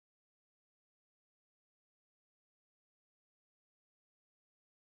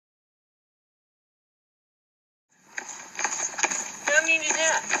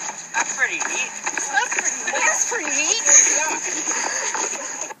pretty neat. That's pretty neat.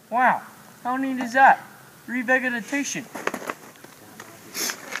 Wow, how neat is that? Revegetation.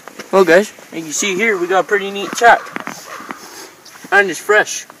 Well guys, as you see here, we got a pretty neat track. And it's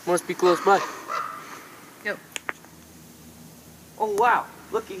fresh. Must be close by. Yep. Oh wow,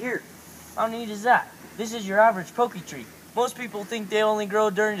 looky here. How neat is that? This is your average poke tree. Most people think they only grow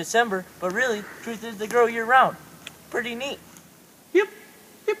during December, but really, truth is they grow year round. Pretty neat. Yep,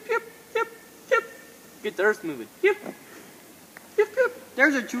 yep, yep, yep, yep. Get the earth moving. Yep, yep, yep.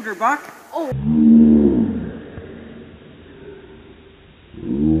 There's a tutor buck. Oh.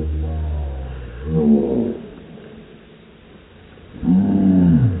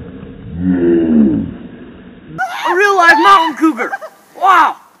 A real live mountain cougar.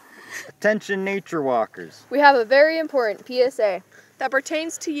 Wow. Attention nature walkers. We have a very important PSA that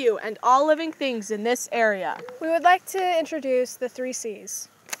pertains to you and all living things in this area. We would like to introduce the 3 C's.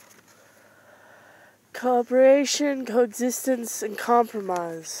 Cooperation, coexistence, and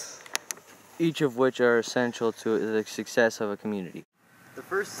compromise. Each of which are essential to the success of a community. The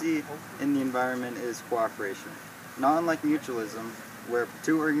first C in the environment is cooperation. Not unlike mutualism, where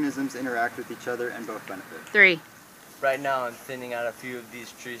 2 organisms interact with each other and both benefit. 3. Right now I'm thinning out a few of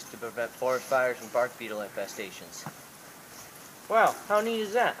these trees to prevent forest fires and bark beetle infestations. Wow, how neat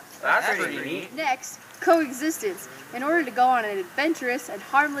is that? That's pretty neat. Next, coexistence. In order to go on an adventurous and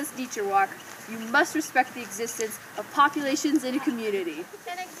harmless nature walk, you must respect the existence of populations in a community.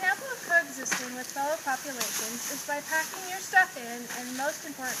 An example of coexisting with fellow populations is by packing your stuff in and, most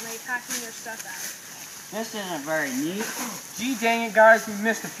importantly, packing your stuff out. This isn't very neat. Gee dang it guys, we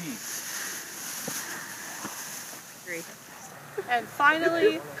missed a piece. 3. And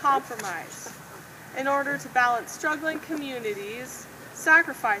finally, compromise. In order to balance struggling communities,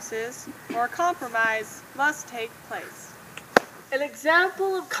 sacrifices or compromise must take place. An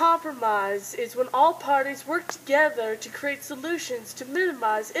example of compromise is when all parties work together to create solutions to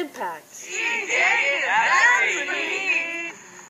minimize impact. That's pretty neat.